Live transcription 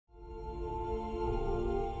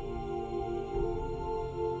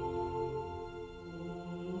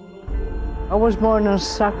I was born in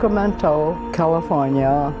Sacramento,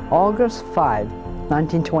 California, August 5,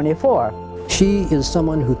 1924. She is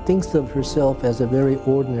someone who thinks of herself as a very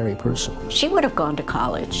ordinary person. She would have gone to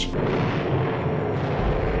college.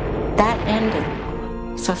 That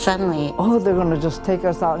ended. So suddenly, Oh, they're going to just take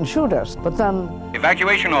us out and shoot us. But then...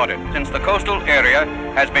 Evacuation ordered, since the coastal area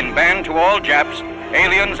has been banned to all Japs,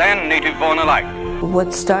 aliens and native-born alike.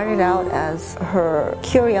 What started out as her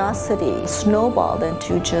curiosity snowballed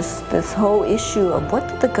into just this whole issue of what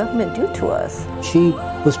did the government do to us? She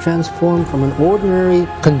was transformed from an ordinary,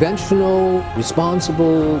 conventional,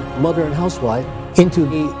 responsible mother and housewife into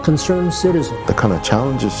a concerned citizen. The kind of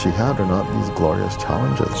challenges she had are not these glorious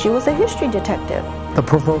challenges. She was a history detective. The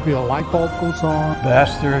proverbial light bulb goes on.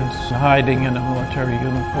 Bastards hiding in a military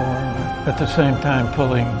uniform, at the same time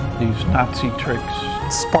pulling these Nazi tricks.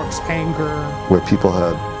 Sparks anger. Where people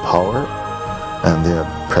had power and they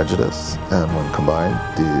had prejudice, and when combined,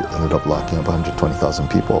 they ended up locking up 120,000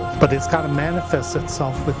 people. But it's got to manifest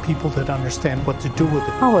itself with people that understand what to do with it.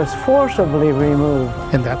 I was forcibly removed.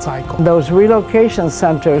 And that's Aiko. Those relocation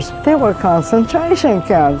centers, they were concentration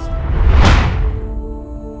camps.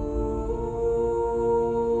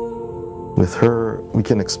 With her, we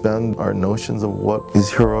can expand our notions of what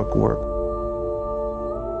is heroic work.